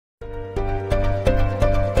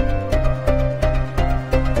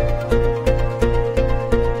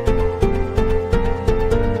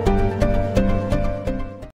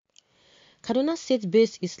Kaduna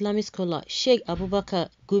State-based Islamic scholar Sheikh Abubakar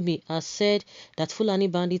Gumi has said that Fulani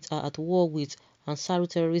bandits are at war with Ansaru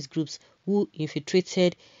terrorist groups who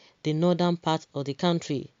infiltrated the northern part of the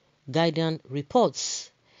country, Guardian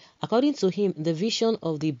reports. According to him, the vision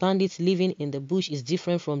of the bandits living in the bush is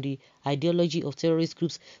different from the ideology of terrorist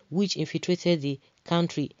groups which infiltrated the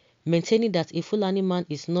country, maintaining that a Fulani man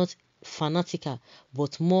is not fanatical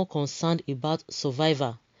but more concerned about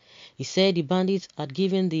survival. He said the bandits had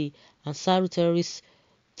given the Ansaru terrorists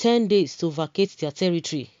 10 days to vacate their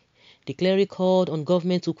territory. The cleric called on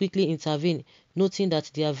government to quickly intervene, noting that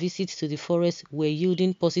their visits to the forest were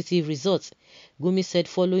yielding positive results. Gumi said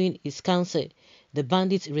following his counsel, the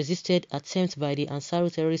bandits resisted attempts by the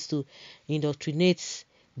Ansaru terrorists to indoctrinate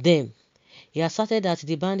them. He asserted that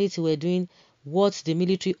the bandits were doing what the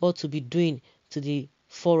military ought to be doing to the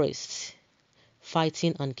forests,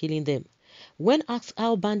 fighting and killing them. When asked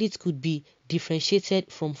how bandits could be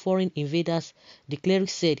differentiated from foreign invaders, the cleric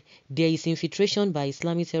said there is infiltration by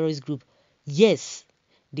Islamic terrorist group. Yes,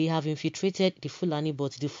 they have infiltrated the Fulani,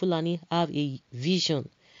 but the Fulani have a vision.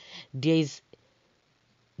 Theirs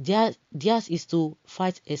is to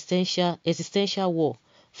fight existential war.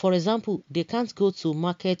 For example, they can't go to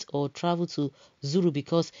market or travel to Zuru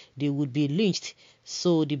because they would be lynched.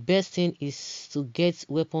 So the best thing is to get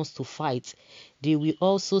weapons to fight. They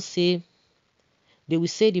will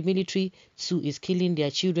say the military too is killing their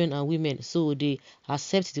children and women, so they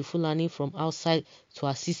accept the Fulani from outside to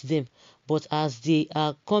assist them. But as they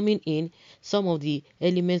are coming in, some of the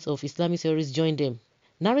elements of Islamic terrorists join them.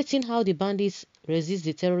 Narrating how the bandits resist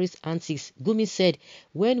the terrorist antics, Gumi said,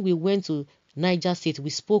 when we went to Niger State,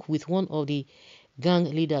 we spoke with one of the gang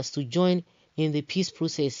leaders to join in the peace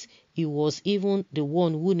process. He was even the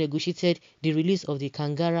one who negotiated the release of the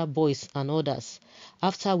Kangara boys and others.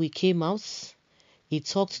 After we came out, he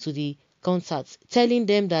talked to the contacts, telling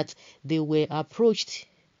them that they were approached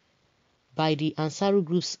by the Ansaru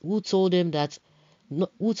groups who told them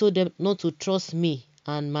not to trust me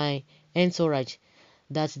and my entourage,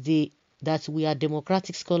 that we are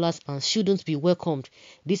democratic scholars and shouldn't be welcomed.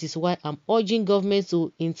 This is why I'm urging government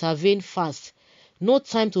to intervene fast. No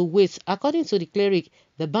time to wait. According to the cleric,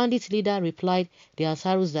 the bandit leader replied the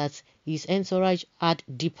Ansarus that his entourage had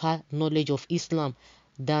deeper knowledge of Islam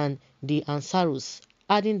than the Ansarus,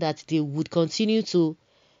 adding that they will continue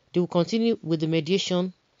with the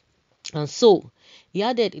mediation. And so he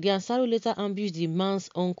added the Ansaru later ambushed the man's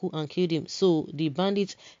uncle and killed him. So the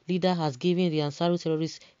bandit leader has given the Ansaru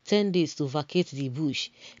terrorists 10 days to vacate the bush.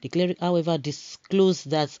 The cleric, however, disclosed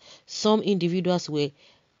that some individuals were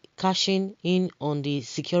cashing in on the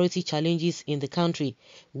security challenges in the country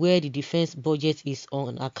where the defense budget is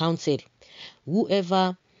unaccounted.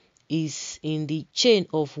 Whoever is in the chain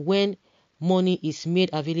of when money is made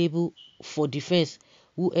available for defense,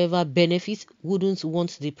 whoever benefits wouldn't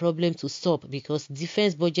want the problem to stop because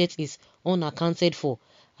defense budget is unaccounted for.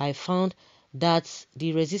 I found that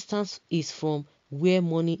the resistance is from where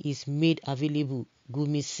money is made available,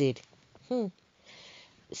 Gumi said.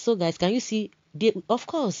 So guys, can you see? Of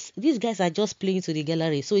course, these guys are just playing to the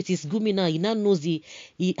gallery. So it is Gumi now. He now knows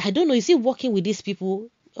I don't know, is he working with these people?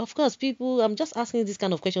 Of course, I'm just asking this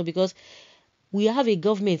kind of question because we have a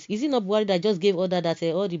government. Is it not Buhari that just gave order that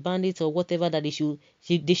all the bandits or whatever that they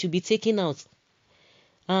should be taken out?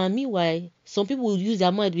 And meanwhile, some people will use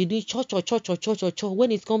their mind, be doing church.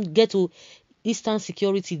 When it get to Eastern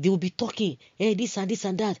security, they will be talking, this and this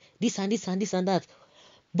and that, this and this and this and that.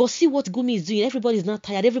 But see what Gumi is doing. Everybody is not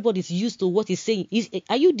tired. Everybody is used to what he's saying.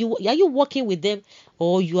 Are you working with them,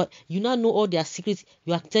 or you now know all their secrets?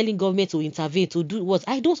 You are telling government to intervene to do what?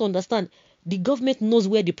 I don't understand. The government knows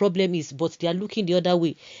where the problem is, but they are looking the other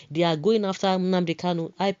way. They are going after Nnamdi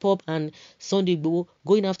Kanu, IPOB, and Sunday Igboho,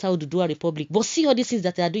 going after Oduduwa Republic. But see all these things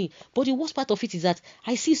that they are doing. But the worst part of it is that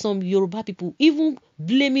I see some Yoruba people even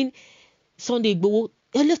blaming Sunday Igboho.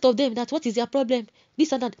 A lot of them, that what is their problem?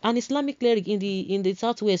 This and that. An Islamic cleric in the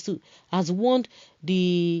southwest too has warned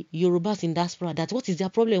the Yorubas in diaspora that what is their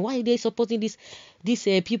problem? Why are they supporting these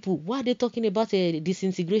people? Why are they talking about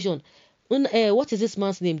disintegration? What is this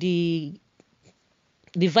man's name?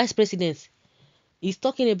 The vice president is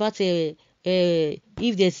talking about if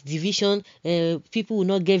there's division, people will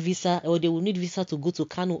not get visa or they will need visa to go to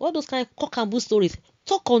Kano. All those kind of cock and bull stories.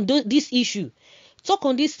 Talk on this issue. Talk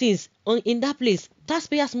on these things in that place.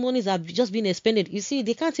 Taxpayers' monies are just being expended. You see,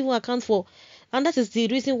 they can't even account for, and that is the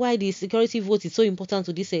reason why the security vote is so important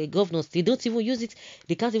to these governors. They don't even use it.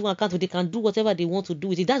 They can't even account for. They can do whatever they want to do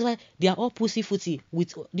with it. That's why they are all pussyfooty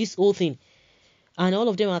with this whole thing, and all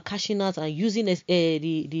of them are cashing out and using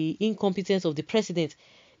the incompetence of the president,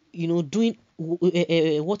 doing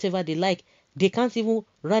whatever they like. They can't even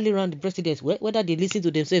rally around the president. Whether they listen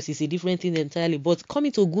to themselves is a different thing entirely. But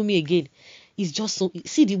coming to Gumi again, is just so.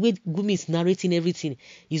 See the way Gumi is narrating everything.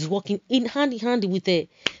 He's working in hand with the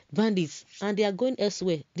bandits, and they are going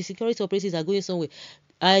elsewhere. The security operatives are going somewhere.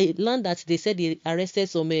 I learned that they said they arrested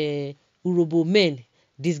some Urobo men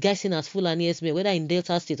disguising as Fulani men, whether in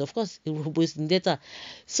Delta State. Of course, Urobo is in Delta.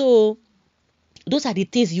 So those are the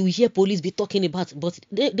things you hear police be talking about, but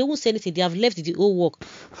they won't say anything. They have left the whole work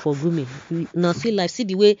for Gumi. Now see life, see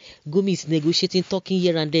the way Gumi is negotiating, talking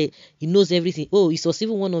here and there. He knows everything. Oh, it was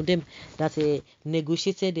even one of them that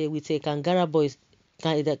negotiated with Kangara boys.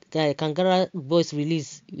 Kangara boys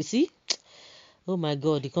release. You see? Oh my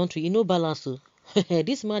God, the country, no balance. So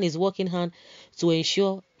this man is working hard to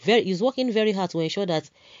ensure he's working very hard to ensure that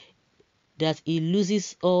he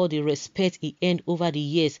loses all the respect he earned over the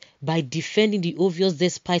years by defending the obvious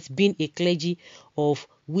despite being a clergy, of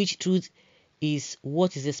which truth is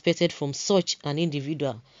what is expected from such an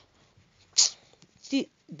individual. See,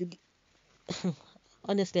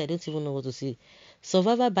 honestly, I don't even know what to say.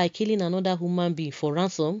 Survivor by killing another human being for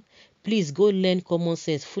ransom? Please go learn common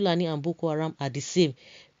sense. Fulani and Boko Haram are the same.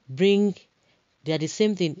 They are the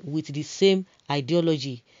same thing with the same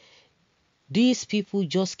ideology. These people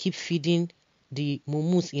just keep feeding the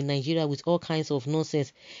mumus in Nigeria with all kinds of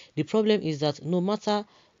nonsense. The problem is that no matter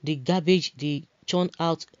the garbage they churn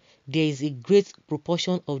out, there is a great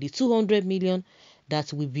proportion of the 200 million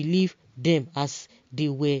that will believe them as they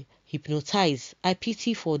were hypnotized. I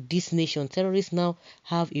pity for this nation. Terrorists now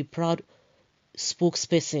have a proud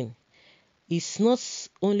spokesperson. It's not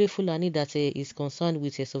only Fulani that is concerned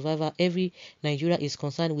with a survivor. Every Nigeria is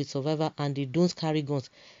concerned with survivor, and they don't carry guns.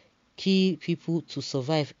 Kill people to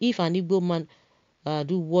survive. If an Igbo man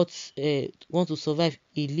want to survive,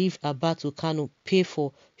 he leave Aba to Kano, pay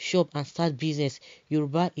for shop and start business.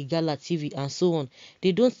 Yoruba, Igala, TV, and so on.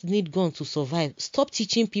 They don't need gun to survive. Stop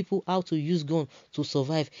teaching people how to use gun to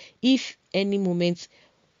survive. If any moment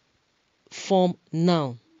form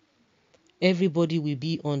now, everybody will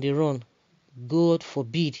be on the run. God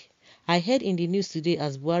forbid. I heard in the news today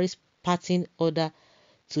as Buhari's parting order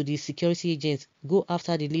to the security agents, go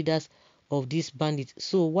after the leaders of these bandits.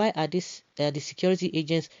 So why are the security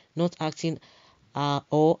agents not acting,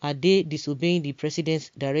 or are they disobeying the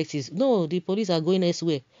president's directives? No, the police are going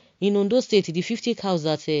elsewhere. In Ondo State, the 50 cows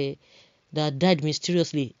that died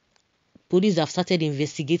mysteriously, police have started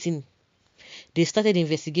investigating. They started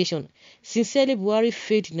investigation. Sincerely, Buhari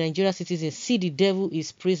failed Nigeria citizens. See, the devil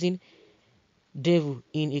is praising devil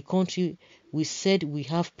in a country we said we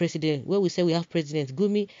have president. Where we say we have president,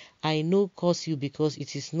 Gumi, I know curse you because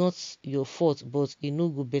it is not your fault, but it no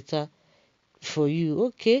go better for you.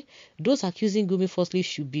 Okay, those accusing Gumi falsely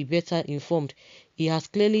should be better informed. He has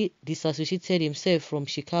clearly disassociated himself from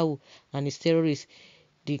Shekau and his terrorists.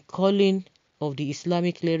 The calling of the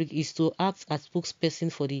Islamic cleric is to act as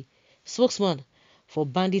spokesman for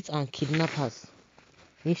bandits and kidnappers.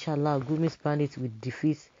 Inshallah, Gumi's bandits will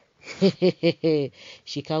defeat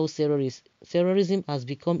Shekau's terrorists. Terrorism has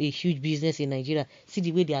become a huge business in Nigeria. See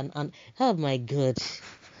the way they are, and oh my God,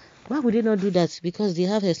 why would they not do that? Because they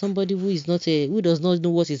have somebody who is not who does not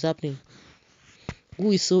know what is happening,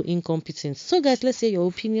 who is so incompetent. So guys, let's say your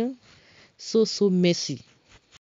opinion. So messy.